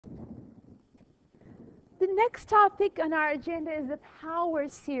The next topic on our agenda is the power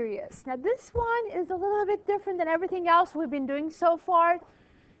series. Now this one is a little bit different than everything else we've been doing so far.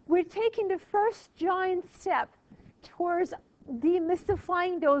 We're taking the first giant step towards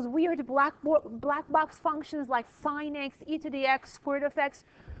demystifying those weird black box functions like sine x, e to the x, square root of x.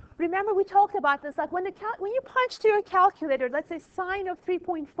 Remember we talked about this, like when you punch to your calculator, let's say sine of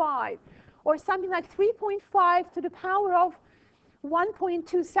 3.5 or something like 3.5 to the power of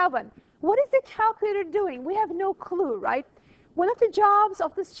 1.27. What is the calculator doing? We have no clue, right? One of the jobs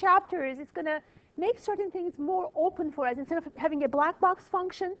of this chapter is it's going to make certain things more open for us. Instead of having a black box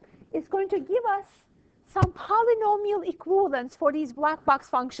function, it's going to give us some polynomial equivalents for these black box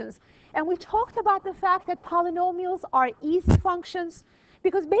functions. And we talked about the fact that polynomials are easy functions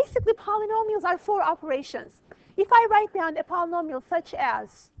because basically polynomials are 4 operations. If I write down a polynomial such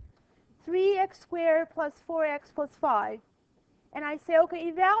as 3x squared plus 4x plus 5, and I say, okay,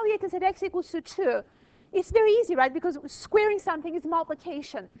 evaluate this at x equals to 2. It's very easy, right? Because squaring something is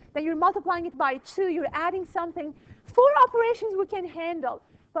multiplication. Then you're multiplying it by 2. You're adding something. 4 operations we can handle.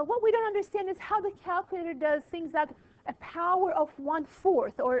 But what we don't understand is how the calculator does things like a power of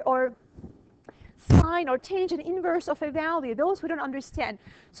 1/4 or sine or tangent inverse of a value. Those we don't understand.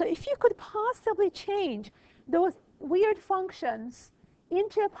 So if you could possibly change those weird functions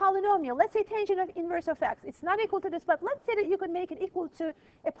into a polynomial, let's say tangent of inverse of x. It's not equal to this, but let's say that you could make it equal to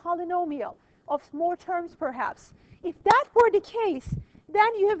a polynomial of more terms perhaps. If that were the case,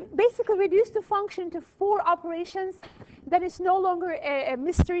 then you have basically reduced the function to 4 operations. Then it's no longer a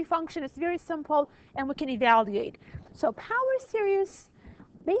mystery function. It's very simple, and we can evaluate. So power series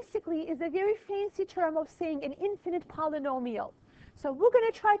basically is a very fancy term of saying an infinite polynomial. So we're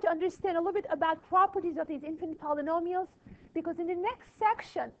going to try to understand a little bit about properties of these infinite polynomials, because in the next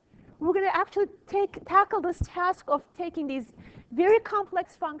section, we're going to actually tackle this task of taking these very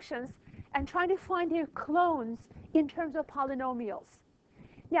complex functions and trying to find their clones in terms of polynomials.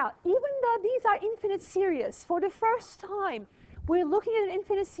 Now, even though these are infinite series, for the first time, we're looking at an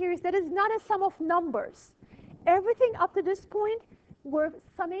infinite series that is not a sum of numbers. Everything up to this point were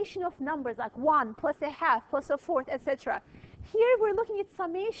summation of numbers, like 1 plus a half plus a fourth, etc. Here we're looking at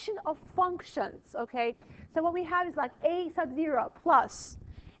summation of functions, okay? So what we have is like a sub 0 plus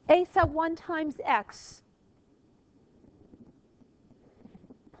a sub 1 times x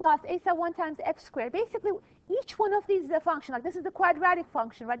plus a sub 1 times x squared. Basically, each one of these is a function. Like this is the quadratic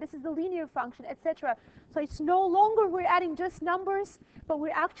function, right? This is the linear function, etc. So it's no longer we're adding just numbers, but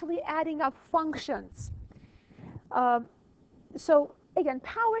we're actually adding up functions. So again,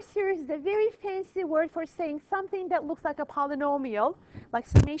 power series is a very fancy word for saying something that looks like a polynomial, like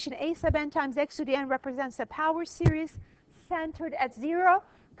summation a sub n times x to the n represents a power series centered at 0.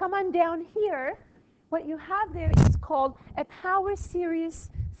 Come on down here. What you have there is called a power series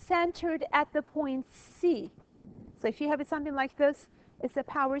centered at the point C. So if you have something like this, it's a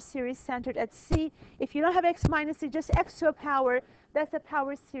power series centered at C. If you don't have x minus c, just x to a power, that's a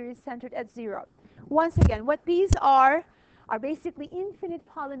power series centered at 0. Once again, what these are basically infinite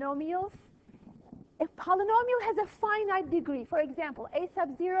polynomials. A polynomial has a finite degree. For example, a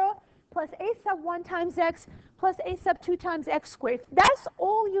sub 0 plus a sub 1 times x plus a sub 2 times x squared. If that's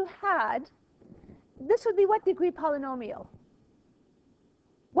all you had, this would be what degree polynomial?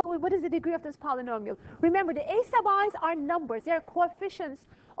 What is the degree of this polynomial? Remember, the a sub i's are numbers. They are coefficients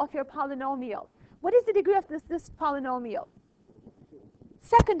of your polynomial. What is the degree of this polynomial?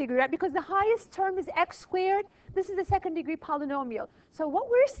 Second degree, right? Because the highest term is x squared. This is a second degree polynomial. So what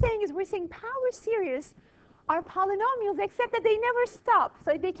we're saying is we're saying power series are polynomials, except that they never stop.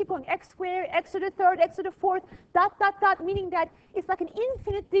 So they keep going x squared, x to the third, x to the fourth, dot, dot, dot, meaning that it's like an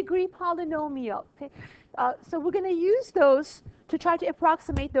infinite degree polynomial. Okay? So we're going to use those to try to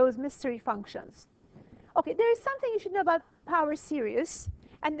approximate those mystery functions. Okay, there is something you should know about power series,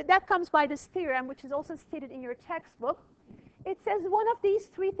 and that comes by this theorem, which is also stated in your textbook. It says one of these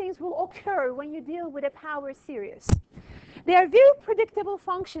 3 things will occur when you deal with a power series. They are very predictable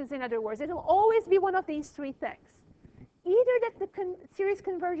functions, in other words. It will always be one of these 3 things. Either that the series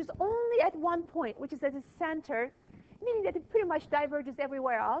converges only at one point, which is at the center, meaning that it pretty much diverges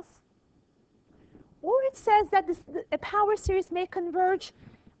everywhere else. Or it says that a power series may converge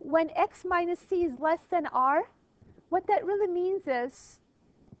when x minus c is less than r. What that really means is,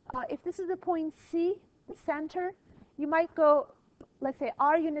 if this is the point C, the center, you might go, let's say,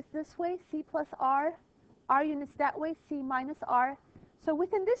 r units this way, c plus r units that way, c minus r. So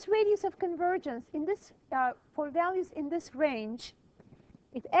within this radius of convergence, in this, for values in this range,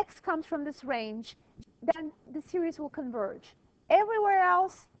 if x comes from this range, then the series will converge. Everywhere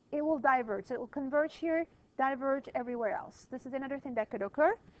else, it will diverge. So it will converge here, diverge everywhere else. This is another thing that could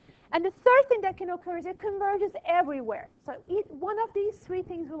occur. And the third thing that can occur is it converges everywhere. So one of these three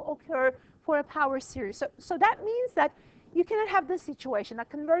things will occur for a power series. So that means that you cannot have this situation that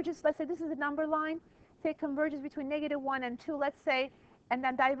converges. Let's say this is the number line. Say it converges between -1 and 2, let's say, and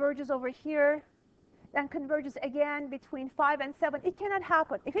then diverges over here, then converges again between 5 and 7. It cannot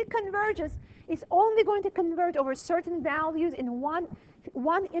happen. If it converges, it's only going to converge over certain values in one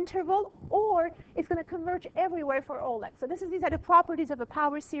interval, or it's going to converge everywhere for all x. So these are the properties of a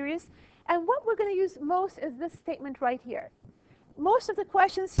power series. And what we're going to use most is this statement right here. Most of the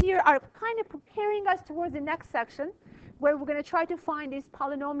questions here are kind of preparing us towards the next section, where we're going to try to find these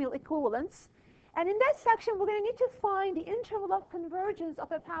polynomial equivalents. And in that section, we're going to need to find the interval of convergence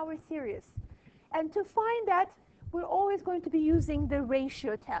of a power series. And to find that, we're always going to be using the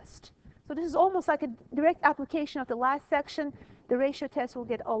ratio test. So this is almost like a direct application of the last section. The ratio test will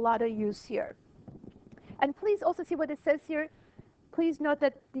get a lot of use here. And please also see what it says here. Please note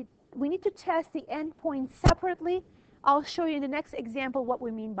that we need to test the endpoints separately. I'll show you in the next example what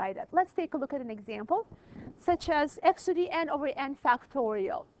we mean by that. Let's take a look at an example, such as x to the n over n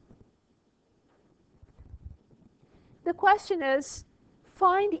factorial. The question is,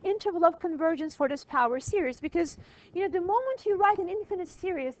 find the interval of convergence for this power series, because the moment you write an infinite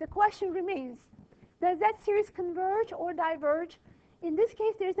series, the question remains, does that series converge or diverge? In this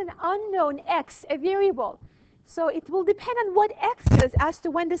case, there's an unknown x, a variable. So it will depend on what x is as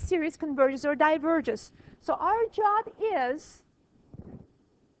to when the series converges or diverges. So our job is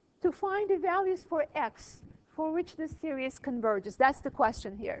to find the values for x for which this series converges. That's the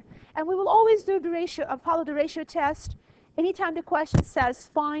question here. And we will always do the ratio, follow the ratio test anytime the question says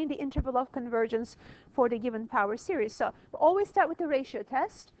find the interval of convergence for the given power series. So we always start with the ratio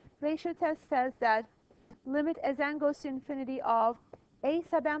test. Ratio test says that limit as n goes to infinity of a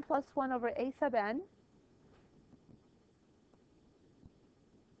sub n plus 1 over a sub n.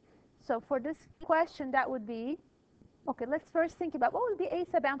 So for this question, that would be, okay, let's first think about what would be a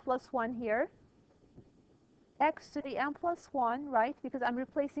sub n plus 1 here. X to the n plus 1, right? Because I'm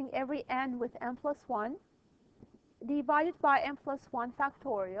replacing every n with n plus 1. Divided by n plus 1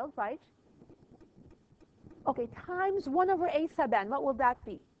 factorial, right? Okay, times 1 over a sub n. What will that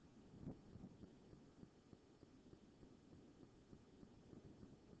be?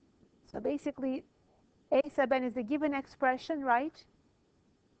 So basically, a sub n is the given expression, right?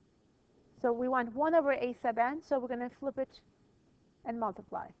 So we want 1 over a sub n, so we're going to flip it and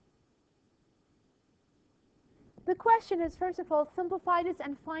multiply. The question is, first of all, simplify this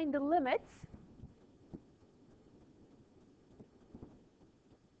and find the limits.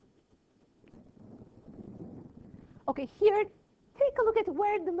 Okay, here, take a look at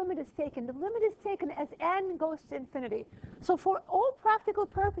where the limit is taken. The limit is taken as n goes to infinity. So for all practical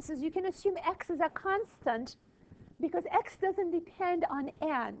purposes, you can assume x is a constant because x doesn't depend on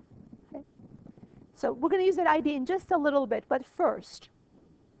n. Okay? So we're going to use that idea in just a little bit, but first,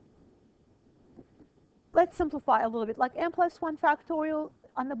 let's simplify a little bit, like n plus 1 factorial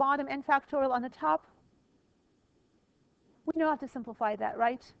on the bottom, n factorial on the top. We know how to simplify that,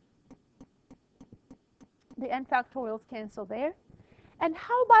 right? The n factorials cancel there. And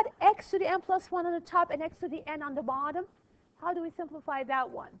how about x to the n plus 1 on the top and x to the n on the bottom? How do we simplify that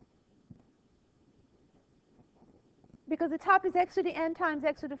one? Because the top is x to the n times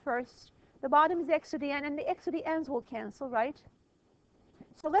x to the first. The bottom is x to the n, and the x to the n's will cancel, right?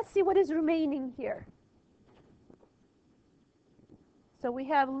 So let's see what is remaining here. So we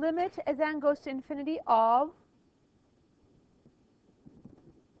have limit as n goes to infinity of,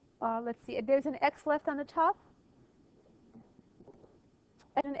 let's see, there's an x left on the top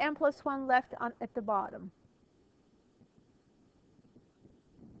and an n plus 1 left at the bottom.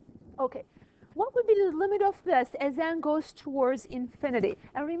 Okay, what would be the limit of this as n goes towards infinity?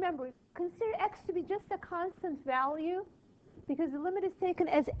 And remember, consider x to be just a constant value because the limit is taken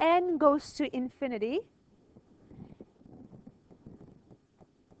as n goes to infinity.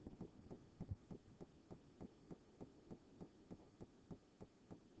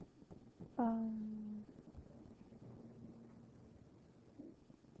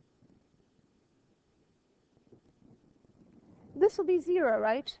 This will be 0,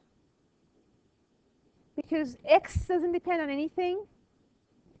 right? Because x doesn't depend on anything.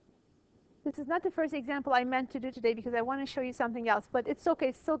 This is not the first example I meant to do today because I want to show you something else, but it's okay,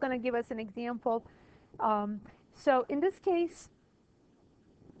 it's still going to give us an example. So in this case,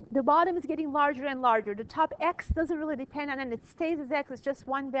 the bottom is getting larger and larger. The top x doesn't really depend on it. It stays as x. It's just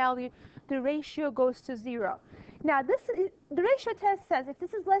one value. The ratio goes to 0. Now, the ratio test says if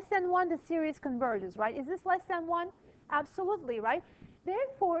this is less than 1, the series converges, right? Is this less than 1? Absolutely, right?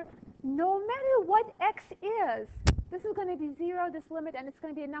 Therefore, no matter what x is, This is going to be 0, this limit, and it's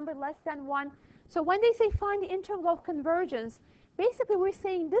going to be a number less than 1. So when they say find the interval of convergence, basically we're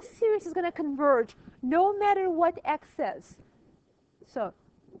saying this series is going to converge no matter what x is. So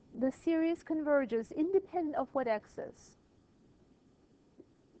the series converges independent of what x is.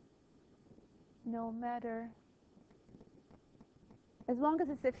 No matter, as long as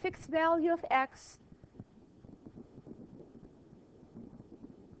it's a fixed value of x,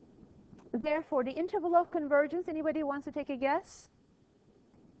 therefore the interval of convergence, anybody wants to take a guess?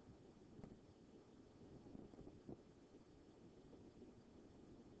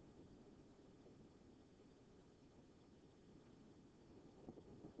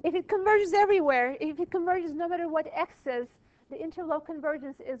 If it converges everywhere, if it converges no matter what x is, the interval of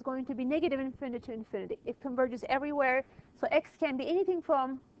convergence is going to be negative infinity to infinity. It converges everywhere, so x can be anything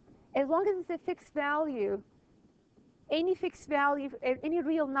from, as long as it's a fixed value, any fixed value, any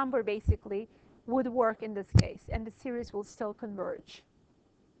real number basically, would work in this case, and the series will still converge.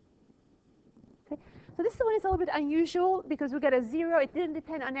 Okay. So this one is a little bit unusual because we got a 0. It didn't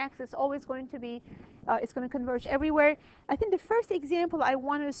depend on x. It's always going to be, it's going to converge everywhere. I think the first example I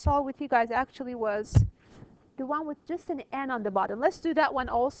wanted to solve with you guys actually was the one with just an n on the bottom. Let's do that one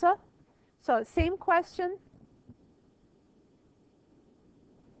also. So same question.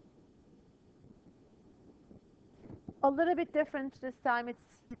 A little bit different this time. It's,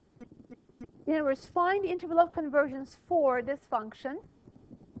 in other words, find the interval of convergence for this function,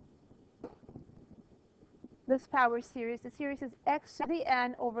 this power series. The series is x to the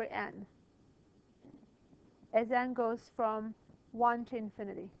n over n, as n goes from 1 to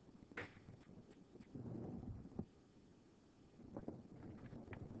infinity.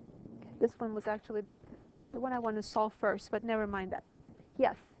 This one was actually the one I want to solve first, but never mind that.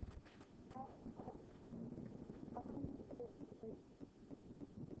 Yes?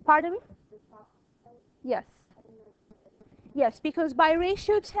 Pardon me? Yes. Yes, because by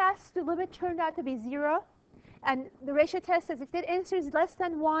ratio test, the limit turned out to be 0. And the ratio test says if that answer is less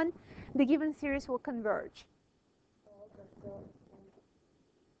than 1, the given series will converge.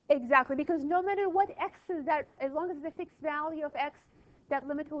 Exactly, because no matter what x is, that as long as it's a fixed value of x, that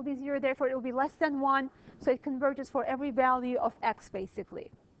limit will be 0, therefore it will be less than 1, so it converges for every value of x,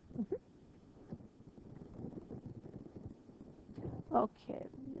 basically. Okay,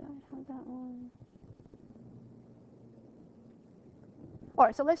 I have that one. All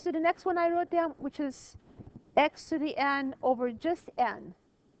right, so let's do the next one I wrote down, which is x to the n over just n,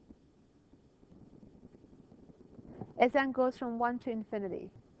 as n goes from 1 to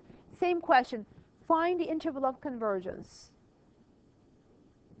infinity. Same question, find the interval of convergence.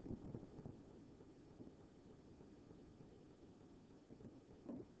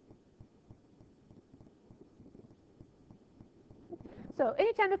 So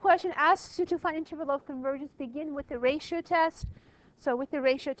anytime the question asks you to find interval of convergence, begin with the ratio test. So with the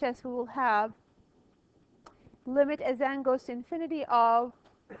ratio test, we will have limit as n goes to infinity of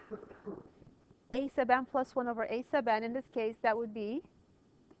a sub n plus 1 over a sub n. In this case, that would be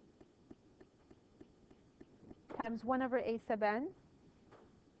times 1 over a sub n.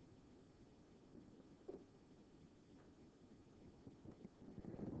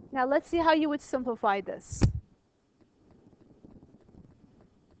 Now let's see how you would simplify this.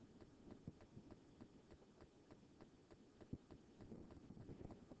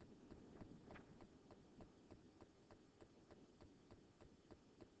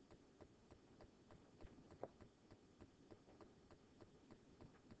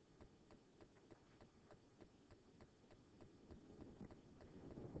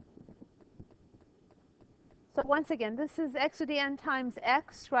 So once again, this is x to the n times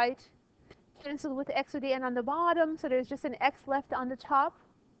x, right? Cancelled with x to the n on the bottom, so there's just an x left on the top.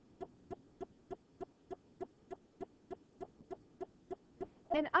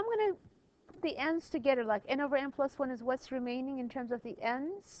 And I'm going to put the n's together, like n over n plus 1 is what's remaining in terms of the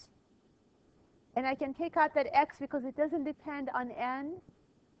n's. And I can take out that x because it doesn't depend on n.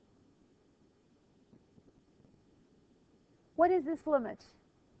 What is this limit?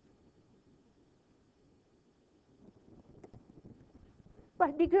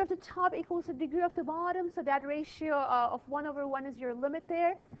 Right, degree of the top equals the degree of the bottom, so that ratio of 1 over 1 is your limit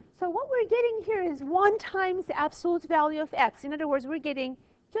there. So what we're getting here is 1 times the absolute value of x. In other words, we're getting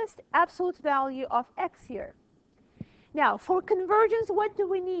just absolute value of x here. Now, for convergence, what do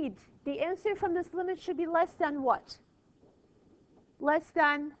we need? The answer from this limit should be less than what? Less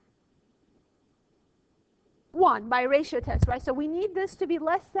than 1 by ratio test, right? So we need this to be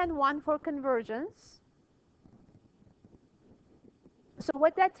less than 1 for convergence. So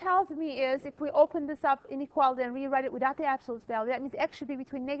what that tells me is if we open this up inequality and rewrite it without the absolute value, that means x should be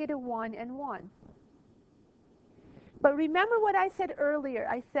between -1 and 1. But remember what I said earlier.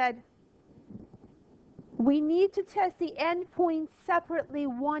 I said we need to test the endpoints separately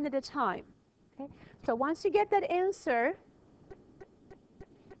one at a time. Okay? So once you get that answer,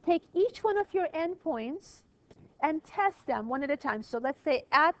 take each one of your endpoints and test them one at a time. So let's say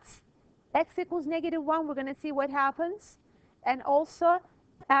at x equals -1, we're going to see what happens. And also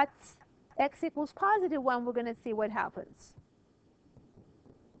at x equals +1, we're going to see what happens.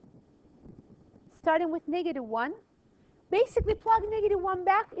 Starting with -1, basically plug -1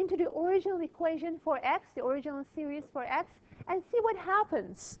 back into the original equation for x, the original series for x, and see what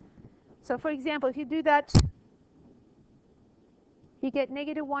happens. So for example, if you do that, you get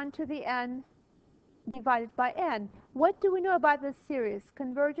 -1 to the n divided by n. What do we know about this series?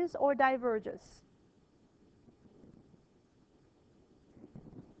 Converges or diverges?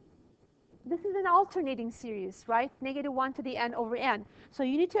 This is an alternating series, right? -1 to the n over n. So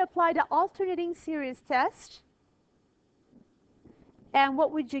you need to apply the alternating series test. And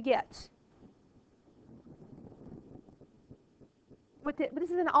what would you get? This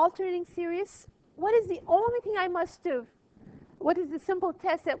is an alternating series. What is the only thing I must do? What is the simple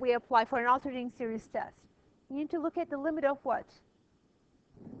test that we apply for an alternating series test? You need to look at the limit of what?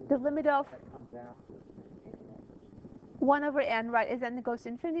 The limit of 1 over n, right, as n goes to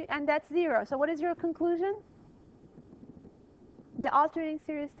infinity, and that's 0. So what is your conclusion? The alternating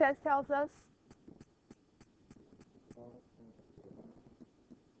series test tells us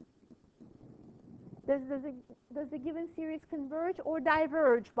does the given series converge or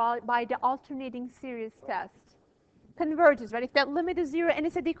diverge by the alternating series test? Converges, right? If that limit is 0 and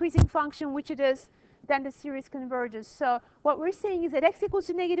it's a decreasing function, which it is, then the series converges. So what we're saying is that x equals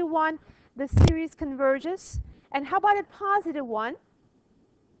to -1, the series converges. And how about at +1?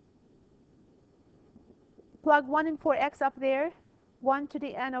 Plug 1 in for x up there, 1 to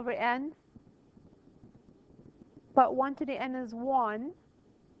the n over n. But 1 to the n is 1.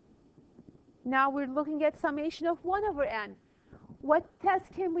 Now we're looking at summation of 1 over n. What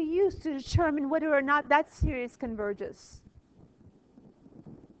test can we use to determine whether or not that series converges?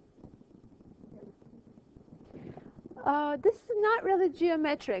 This is not really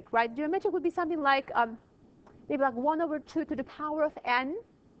geometric, right? Geometric would be something like maybe like 1 over 2 to the power of n.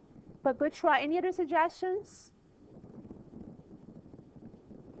 But good try. Any other suggestions?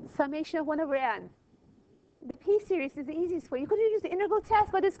 Summation of 1 over n. The p-series is the easiest way. You could use the integral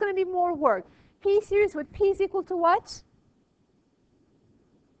test, but it's going to be more work. P-series with p is equal to what?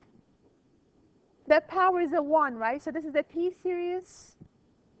 That power is a 1, right? So this is the p-series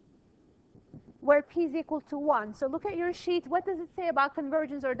where p is equal to 1. So look at your sheet. What does it say about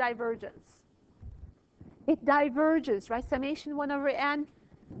convergence or divergence? It diverges, right? Summation 1 over n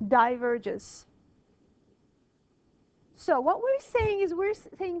diverges. So what we're saying is we're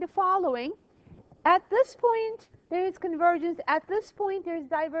saying the following. At this point, there is convergence. At this point, there is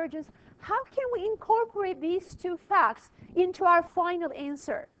divergence. How can we incorporate these two facts into our final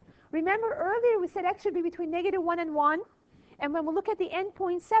answer? Remember earlier we said x should be between -1 and 1. And when we look at the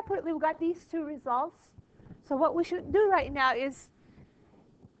endpoints separately, we got these two results. So what we should do right now is,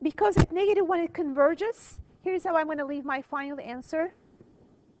 because at -1 it converges, here's how I'm going to leave my final answer.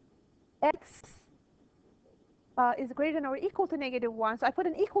 X is greater than or equal to -1. So I put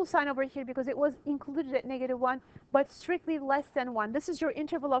an equal sign over here because it was included at -1, but strictly less than 1. This is your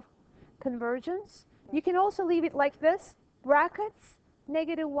interval of convergence. You can also leave it like this, brackets,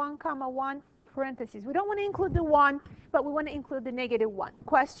 -1, comma 1, parentheses. We don't want to include the 1, but we want to include the -1.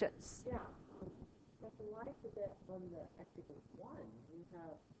 Questions? Yeah. But why is it that from the x equals 1, you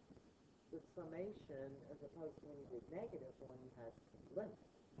have the summation as opposed to when you did -1, you had limit?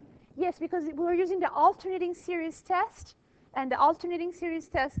 Yes, because we're using the alternating series test, and the alternating series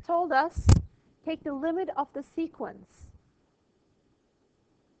test told us take the limit of the sequence.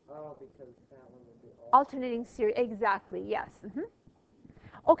 Oh, because that one would be Alternating series, exactly, yes.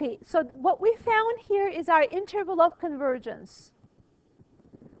 Okay, so what we found here is our interval of convergence.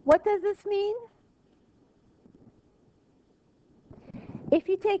 What does this mean? If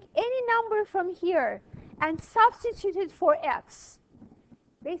you take any number from here and substitute it for x,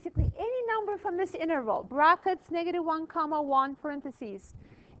 basically any number from this interval, brackets, -1, comma 1, parentheses,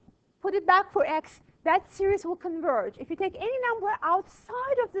 put it back for x, that series will converge. If you take any number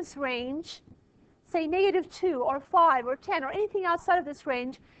outside of this range, say -2 or 5 or 10 or anything outside of this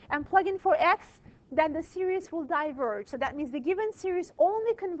range, and plug in for x, then the series will diverge. So that means the given series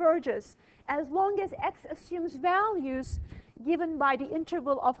only converges as long as x assumes values given by the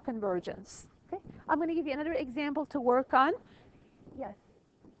interval of convergence. Okay? I'm going to give you another example to work on. Yes.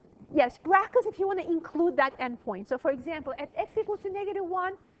 Yes, brackets if you want to include that endpoint. So for example, at x equals to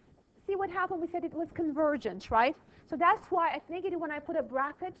 -1, see what happened? We said it was convergent, right? So that's why at -1 I put a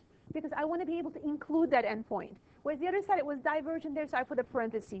bracket, because I want to be able to include that endpoint. Whereas the other side, it was divergent there, so I put a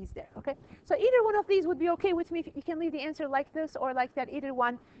parentheses there, okay? So either one of these would be okay with me. You can leave the answer like this or like that. Either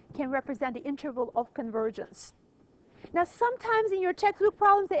one can represent the interval of convergence. Now, sometimes in your textbook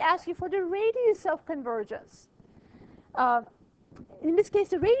problems, they ask you for the radius of convergence. In this case,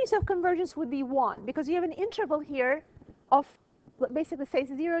 the radius of convergence would be 1, because you have an interval here of basically say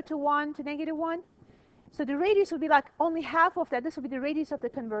 0 to 1 to -1. So the radius would be like only half of that. This would be the radius of the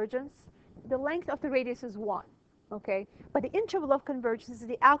convergence. The length of the radius is 1, okay? But the interval of convergence is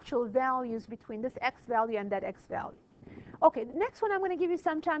the actual values between this x value and that x value. Okay, the next one I'm going to give you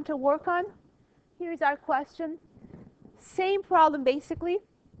some time to work on. Here's our question. Same problem basically,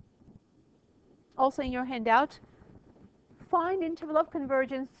 also in your handout. Find interval of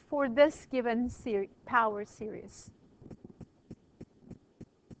convergence for this given power series.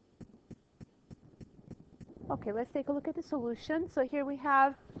 Okay, let's take a look at the solution. So here we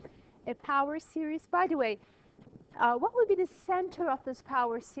have a power series. By the way, what would be the center of this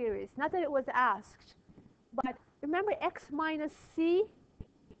power series? Not that it was asked, but remember x minus c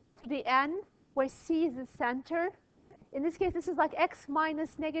to the n, where c is the center. In this case, this is like x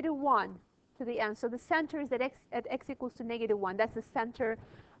minus -1 to the n. So the center is at x equals to -1. That's the center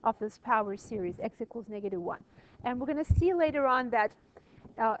of this power series, x equals -1. And we're going to see later on that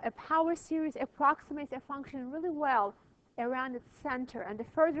a power series approximates a function really well around its center. And the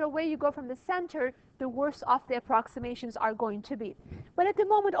further away you go from the center, the worse off the approximations are going to be. But at the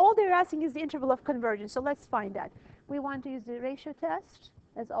moment, all they're asking is the interval of convergence. So let's find that. We want to use the ratio test,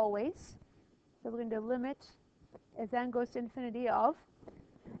 as always. So we're going to limit as n goes to infinity of,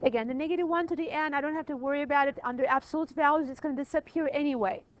 again, the -1 to the n, I don't have to worry about it. Under absolute values, it's going to disappear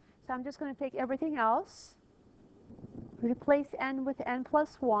anyway. So I'm just going to take everything else, replace n with n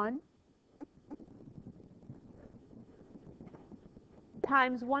plus 1,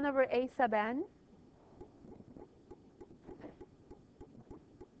 times 1 over a sub n,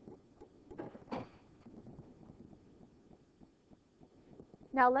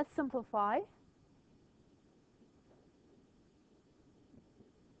 now let's simplify.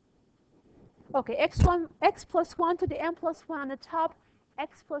 Okay, x plus 1 to the n plus 1 on the top,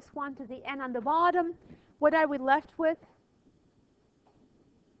 x plus 1 to the n on the bottom. What are we left with?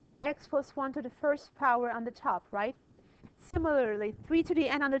 X plus 1 to the first power on the top, right? Similarly, 3 to the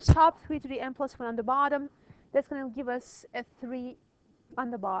n on the top, 3 to the n plus 1 on the bottom. That's going to give us a 3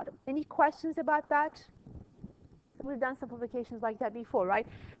 on the bottom. Any questions about that? We've done simplifications like that before, right?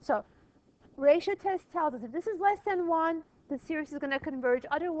 So ratio test tells us if this is less than 1, the series is going to converge.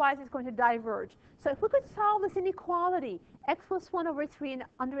 Otherwise, it's going to diverge. So if we could solve this inequality, x plus 1 over 3 and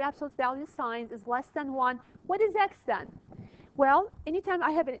under absolute value signs is less than 1, what is x then? Well, anytime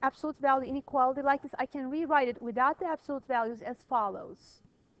I have an absolute value inequality like this, I can rewrite it without the absolute values as follows.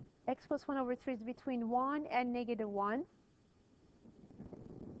 X plus 1 over 3 is between 1 and -1.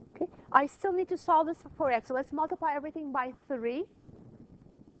 Okay. I still need to solve this for x. So let's multiply everything by 3.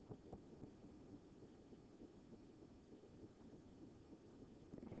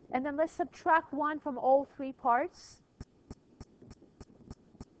 And then let's subtract 1 from all 3 parts.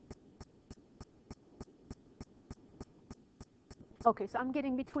 Okay, so I'm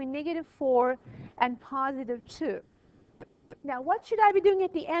getting between -4 and +2. Now, what should I be doing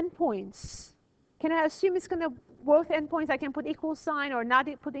at the endpoints? Can I assume it's going to both endpoints? I can put equal sign or not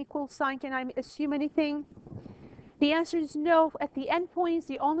put equal sign. Can I assume anything? The answer is no. At the endpoints,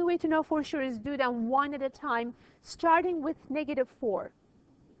 the only way to know for sure is do them one at a time, starting with -4.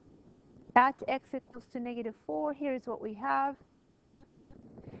 At x equals to -4, here's what we have.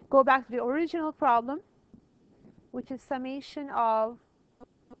 Go back to the original problem, which is summation of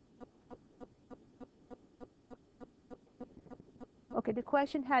okay, the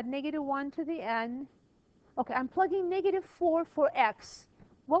question had -1 to the n. Okay, I'm plugging -4 for x.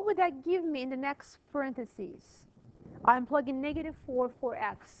 What would that give me in the next parentheses? I'm plugging -4 for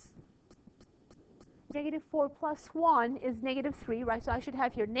x. -4 plus 1 is -3, right? So I should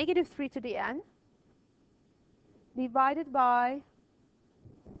have here -3 to the n divided by,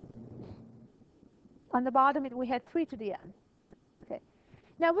 on the bottom we had 3 to the n. Okay.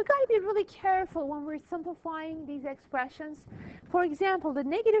 Now we've got to be really careful when we're simplifying these expressions. For example, the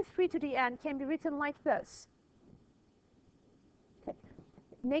 -3 to the n can be written like this. Okay.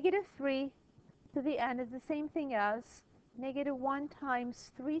 -3 to the n is the same thing as -1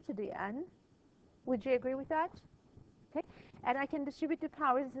 times 3 to the n. Would you agree with that? Okay. And I can distribute the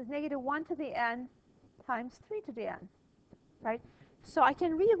powers. This is -1 to the n times 3 to the n. Right? So I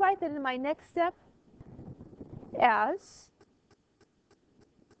can rewrite that in my next step as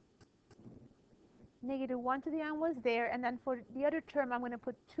Negative 1 to the n was there, and then for the other term, I'm going to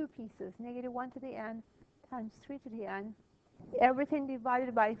put two pieces. Negative 1 to the n times 3 to the n. Everything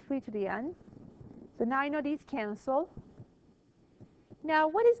divided by 3 to the n. So now I know these cancel. Now,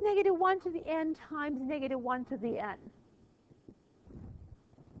 what is negative 1 to the n times negative 1 to the n?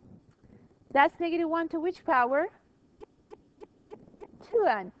 That's negative 1 to which power?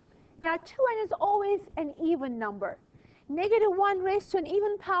 2n. Now, 2n is always an even number. Negative 1 raised to an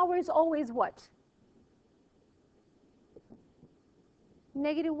even power is always what?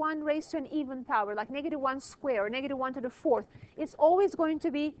 Negative 1 raised to an even power, like negative 1 squared, or negative 1 to the fourth. It's always going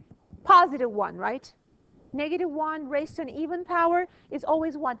to be positive 1, right? Negative 1 raised to an even power is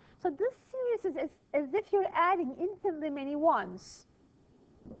always 1. So this series is as if you're adding infinitely many ones.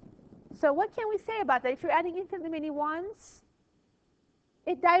 So what can we say about that? If you're adding infinitely many ones,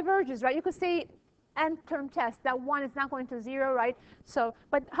 it diverges, right? You could say nth term test, that 1 is not going to 0, right? So,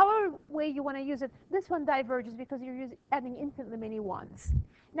 but however way you want to use it, this one diverges because you're adding infinitely many ones.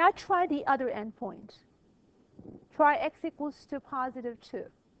 Now try the other endpoint. Try x equals to positive 2.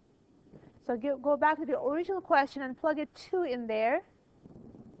 So go back to the original question and plug a 2 in there.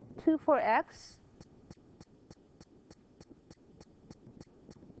 2 for x.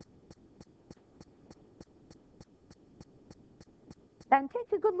 And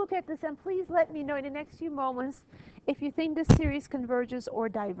take a good look at this, and please let me know in the next few moments if you think this series converges or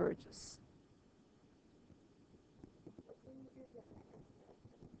diverges.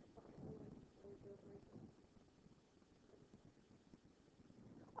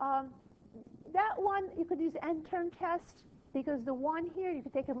 That one, you could use n-term test, because the 1 here, you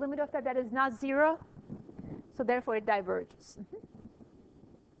could take a limit of that is not 0, so therefore it diverges.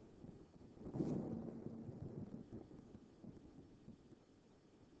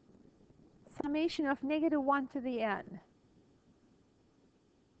 Summation of negative 1 to the n.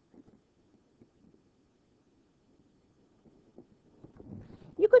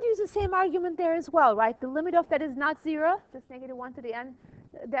 You could use the same argument there as well, right? The limit of that is not 0, just negative 1 to the n.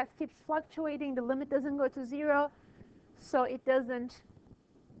 That keeps fluctuating. The limit doesn't go to 0, so it doesn't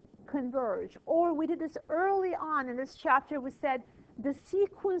converge. Or we did this early on in this chapter. We said the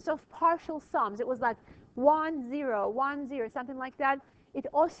sequence of partial sums. It was like 1, 0, 1, 0, something like that. It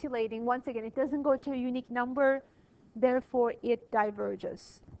oscillating. Once again, it doesn't go to a unique number. Therefore, it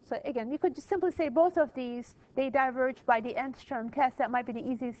diverges. So again, we could just simply say both of these, they diverge by the nth term test. That might be the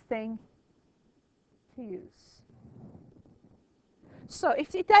easiest thing to use. So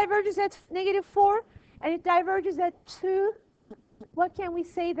if it diverges at negative 4 and it diverges at 2, what can we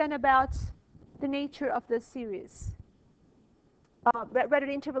say then about the nature of the series? Rather,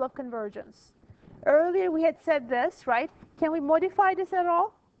 the interval of convergence. Earlier we had said this, right? Can we modify this at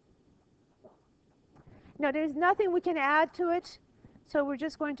all? No, there's nothing we can add to it. So we're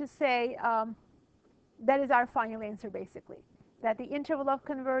just going to say that is our final answer, basically. That the interval of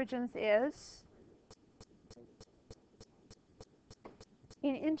convergence is,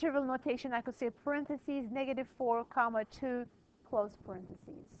 in interval notation, I could say parentheses, negative 4, comma 2, close parentheses.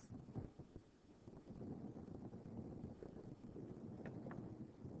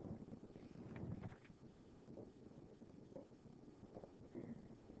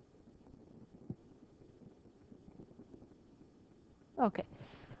 Okay.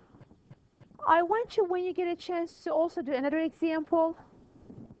 I want you, when you get a chance, to also do another example.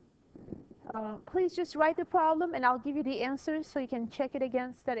 Please just write the problem, and I'll give you the answer so you can check it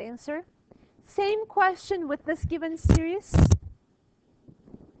against that answer. Same question with this given series.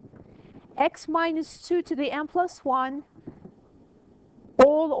 X minus 2 to the n plus 1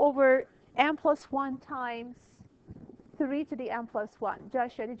 all over n plus 1 times 3 to the n plus 1.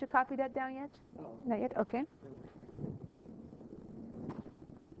 Joshua, did you copy that down yet? No. Not yet? Okay.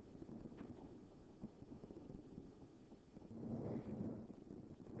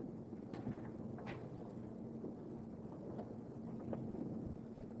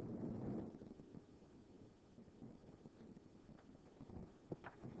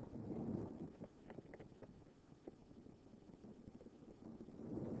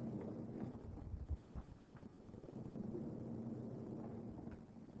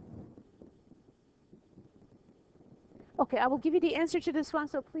 Okay, I will give you the answer to this one,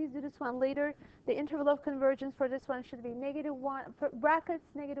 so please do this one later. The interval of convergence for this one should be negative 1, brackets,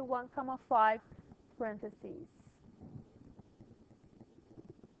 negative 1, comma 5, parentheses.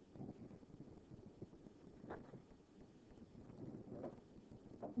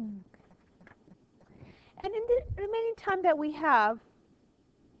 Okay. And in the remaining time that we have,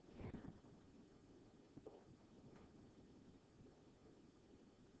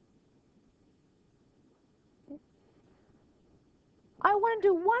 I want to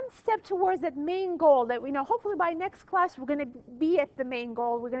do one step towards that main goal that we know. Hopefully by next class we're going to be at the main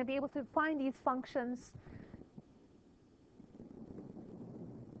goal. We're going to be able to find these functions.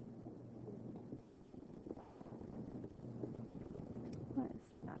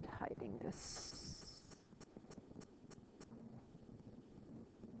 It's not hiding this.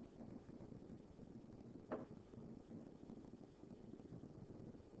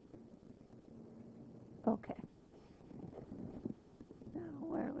 Okay. Now,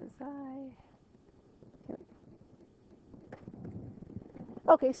 where was I? Here we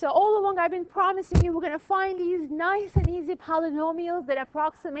go. Okay, so all along I've been promising you we're going to find these nice and easy polynomials that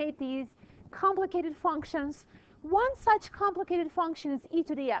approximate these complicated functions. One such complicated function is e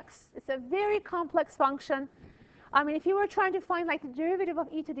to the x. It's a very complex function. I mean, if you were trying to find like the derivative of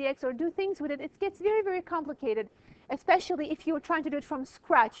e to the x or do things with it, it gets very, very complicated, especially if you're trying to do it from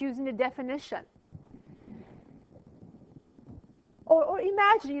scratch using the definition. Or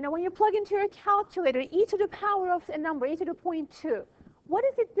imagine, you know, when you plug into your calculator, e to the power of a number, e to the 0.2. What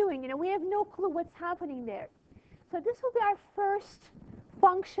is it doing? You know, we have no clue what's happening there. So this will be our first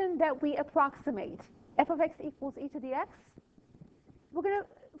function that we approximate. F of x equals e to the x. We're going to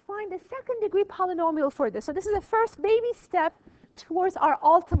find the second degree polynomial for this. So this is the first baby step towards our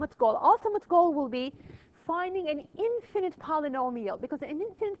ultimate goal. Ultimate goal will be finding an infinite polynomial, because an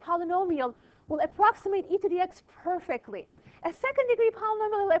infinite polynomial will approximate e to the x perfectly. A second degree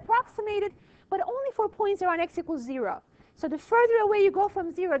polynomial will approximate it, but only for points around x equals 0. So the further away you go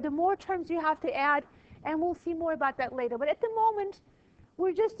from 0, the more terms you have to add, and we'll see more about that later. But at the moment,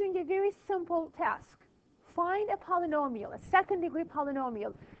 we're just doing a very simple task. Find a polynomial, a second degree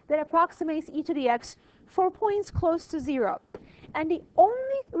polynomial, that approximates e to the x for points close to 0. And the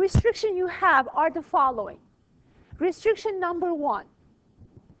only restriction you have are the following. Restriction number 1.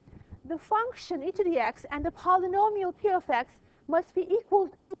 The function e to the x and the polynomial p of x must be equal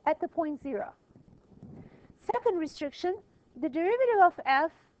at the point 0. Second restriction, the derivative of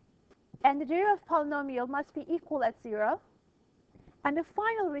f and the derivative of polynomial must be equal at 0. And the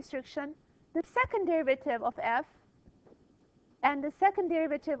final restriction, the second derivative of f and the second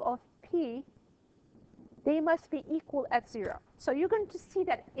derivative of p, they must be equal at 0. So you're going to see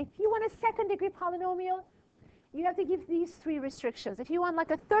that if you want a second degree polynomial, you have to give these 3 restrictions. If you want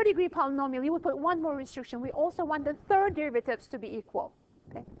like a third degree polynomial, you would put one more restriction. We also want the third derivatives to be equal.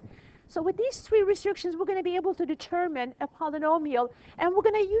 Okay? So with these 3 restrictions, we're going to be able to determine a polynomial, and we're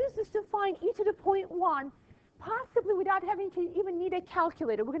going to use this to find e to the 0.1, possibly without having to even need a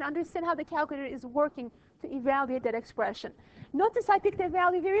calculator. We're going to understand how the calculator is working to evaluate that expression. Notice I picked a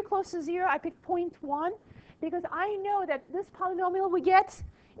value very close to 0. I picked 0.1 because I know that this polynomial we get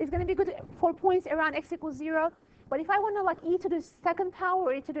is going to be good for points around x equals 0. But if I want to like e to the second power,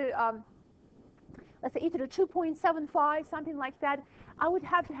 or e to the, let's say e to the 2.75, something like that, I would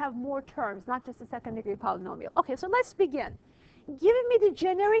have to have more terms, not just a second degree polynomial. Okay, so let's begin. Give me the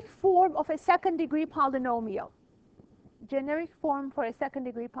generic form of a second degree polynomial. Generic form for a second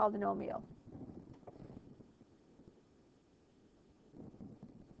degree polynomial.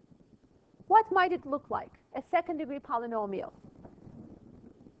 What might it look like, a second degree polynomial?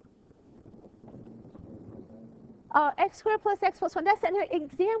 X squared plus x plus 1, that's an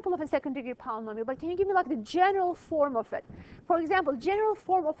example of a second degree polynomial, but can you give me like the general form of it? For example, general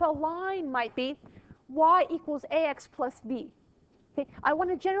form of a line might be y equals ax plus b. Okay, I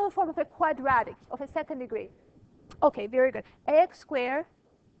want a general form of a quadratic, of a second degree. Okay, very good. Ax squared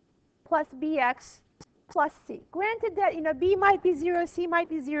plus bx plus c. Granted that, you know, b might be 0, c might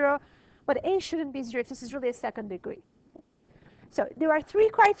be 0, but a shouldn't be 0 if this is really a second degree. So there are 3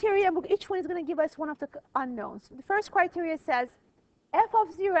 criteria, and each one is going to give us one of the unknowns. The first criteria says f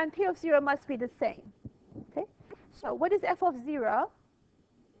of 0 and p of 0 must be the same. Okay? So what is f of 0?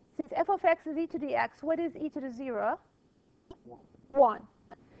 Since f of x is e to the x, what is e to the 0? 1.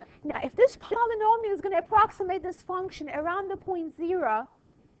 Now, if this polynomial is going to approximate this function around the point 0,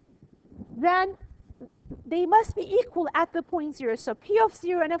 then they must be equal at the point 0. So p of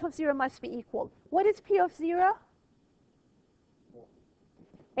 0 and f of 0 must be equal. What is p of 0?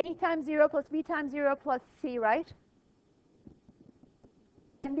 A times 0 plus b times 0 plus c, right?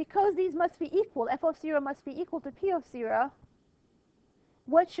 And because these must be equal, f of 0 must be equal to p of 0,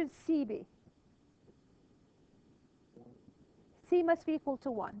 what should c be? C must be equal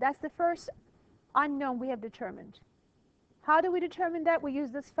to 1. That's the first unknown we have determined. How do we determine that? We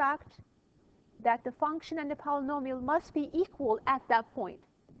use this fact that the function and the polynomial must be equal at that point.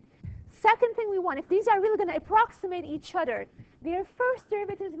 Second thing we want, if these are really going to approximate each other, their first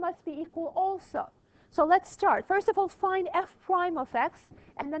derivatives must be equal also. So let's start. First of all, find f prime of x,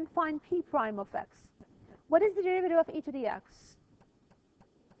 and then find p prime of x. What is the derivative of e to the x?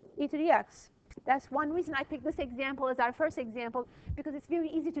 e to the x. That's one reason I picked this example as our first example, because it's very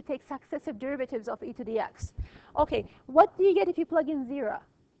easy to take successive derivatives of e to the x. Okay, what do you get if you plug in 0?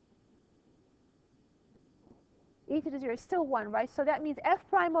 E to the 0 is still 1, right? So that means f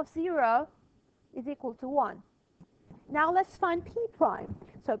prime of 0 is equal to 1. Now let's find p prime.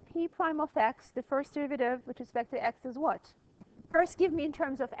 So p prime of x, the first derivative with respect to x is what? First, give me in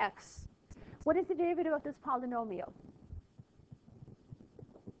terms of x. What is the derivative of this polynomial?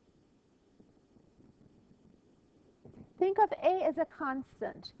 Think of a as a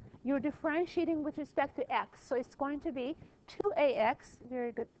constant. You're differentiating with respect to x. So it's going to be 2ax,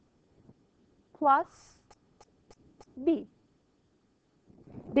 very good, plus b.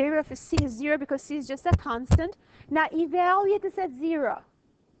 Derivative of c is 0 because c is just a constant. Now evaluate this at 0.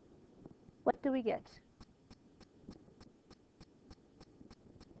 What do we get?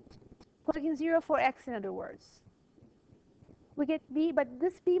 Plug in 0 for x, in other words. We get b, but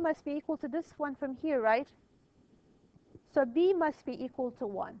this b must be equal to this one from here, right? So b must be equal to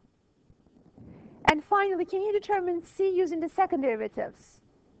 1. And finally, can you determine c using the second derivatives?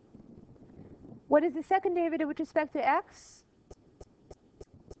 What is the second derivative with respect to x?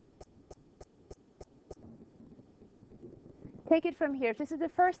 Take it from here. If this is the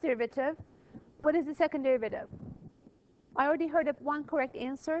first derivative, what is the second derivative? I already heard one correct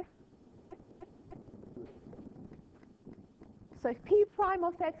answer. So p prime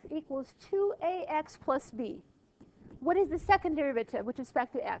of x equals 2ax plus b. What is the second derivative with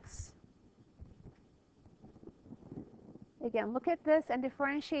respect to x? Again, look at this and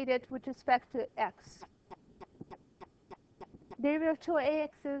differentiate it with respect to x. Derivative of 2ax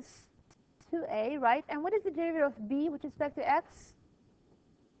is 2a, right? And what is the derivative of b with respect to x?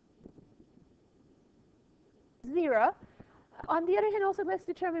 0. On the other hand, also let's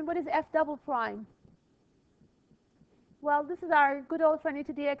determine what is f double prime. Well, this is our good old friend e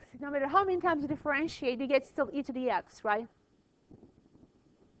to the x. No matter how many times you differentiate, you get still e to the x, right?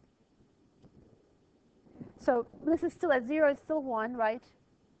 So this is still at 0, it's still 1, right?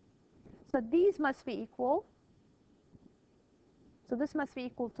 So these must be equal. So this must be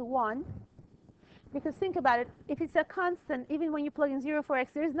equal to 1. Because think about it, if it's a constant, even when you plug in 0 for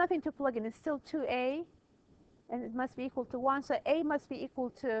x, there is nothing to plug in. It's still 2a, and it must be equal to 1. So a must be equal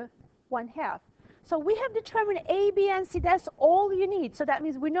to 1/2. So we have determined a, b, and c. That's all you need. So that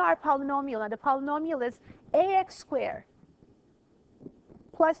means we know our polynomial. Now the polynomial is ax squared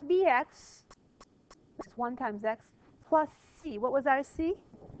plus bx, that's 1 times x, plus c. What was our c?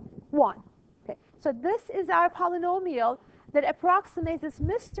 1. Okay. So this is our polynomial that approximates this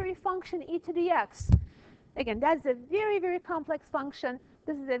mystery function e to the x. Again, that's a very, very complex function.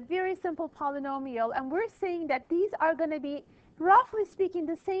 This is a very simple polynomial. And we're saying that these are going to be, roughly speaking,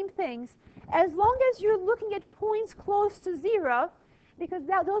 the same things as long as you're looking at points close to 0, because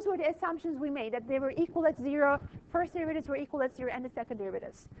those were the assumptions we made, that they were equal at 0, first derivatives were equal at 0, and the second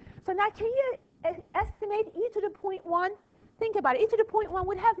derivatives. So now can you estimate e to the point 1? Think about it. E to the point 1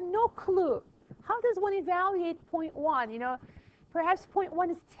 would have no clue. How does one evaluate point 1? You know, perhaps point 1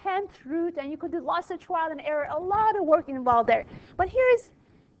 is 10th root, and you could do lots of trial and error, a lot of work involved there. But here's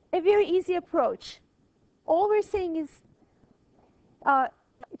a very easy approach. All we're saying is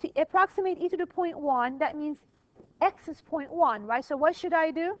to approximate e to the point 1, that means x is 0.1, right? So what should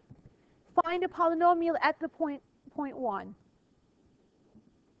I do? Find a polynomial at the point 1.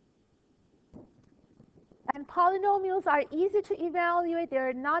 And polynomials are easy to evaluate.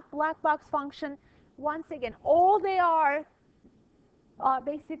 They're not black box function. Once again, all they are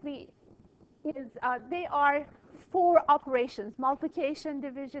basically is they are 4 operations: multiplication,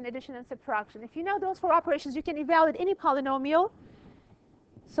 division, addition, and subtraction. If you know those 4 operations, you can evaluate any polynomial.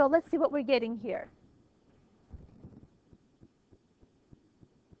 So let's see what we're getting here.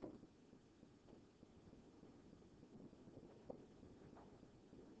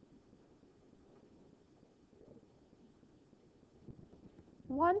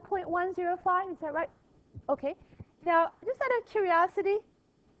 $1.105, is that right? Okay. Now, just out of curiosity,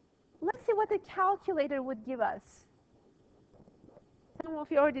 let's see what the calculator would give us. I don't know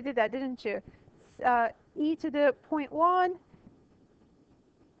if you already did that, didn't you? E to the 0.1.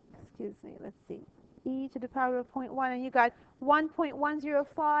 Excuse me, let's see. E to the power of 0.1, and you got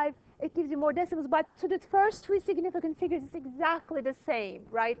 1.105. It gives you more decimals, but to the first 3 significant figures, it's exactly the same,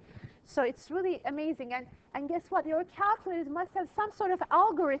 right? So it's really amazing. And guess what? Your calculators must have some sort of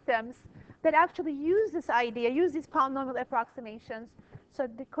algorithms that actually use this idea, use these polynomial approximations. So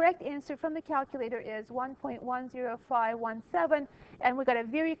the correct answer from the calculator is 1.10517, and we got a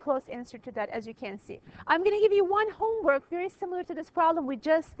very close answer to that, as you can see. I'm going to give you one homework very similar to this problem we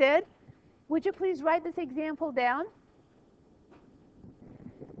just did. Would you please write this example down?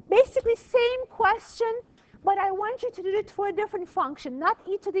 Basically, same question, but I want you to do it for a different function, not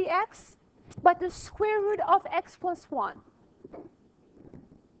e to the x, but the square root of x plus 1.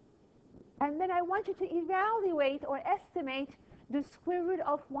 And then I want you to evaluate or estimate the square root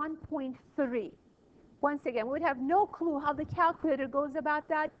of 1.3. Once again, we would have no clue how the calculator goes about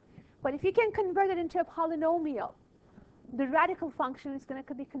that, but if you can convert it into a polynomial, the radical function is going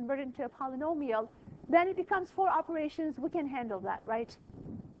to be converted into a polynomial, then it becomes 4 operations. We can handle that, right?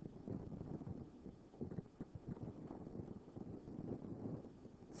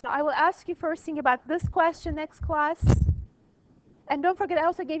 So I will ask you first thing about this question next class. And don't forget, I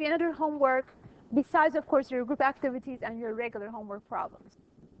also gave you another homework besides, of course, your group activities and your regular homework problems.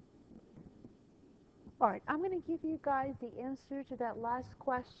 All right, I'm going to give you guys the answer to that last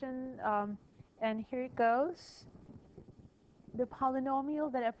question, and here it goes. The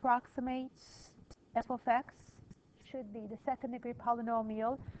polynomial that approximates f of x should be the second degree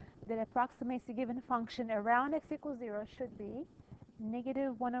polynomial that approximates a given function around x equals 0 should be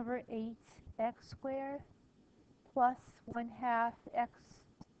negative 1 over 8 x squared plus 1/2 x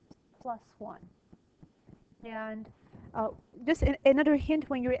plus 1. And just another hint,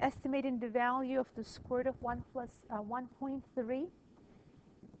 when you're estimating the value of the square root of 1 plus 1.3,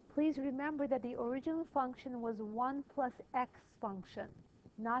 please remember that the original function was 1 plus x function,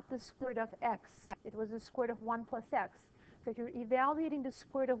 not the square root of x. It was the square root of 1 plus x. So if you're evaluating the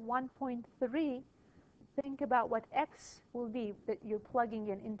square root of 1.3, think about what x will be that you're plugging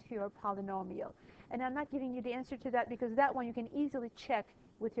into your polynomial. And I'm not giving you the answer to that because that one you can easily check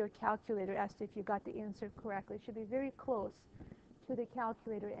with your calculator as to if you got the answer correctly. It should be very close to the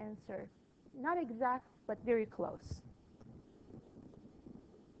calculator answer. Not exact, but very close.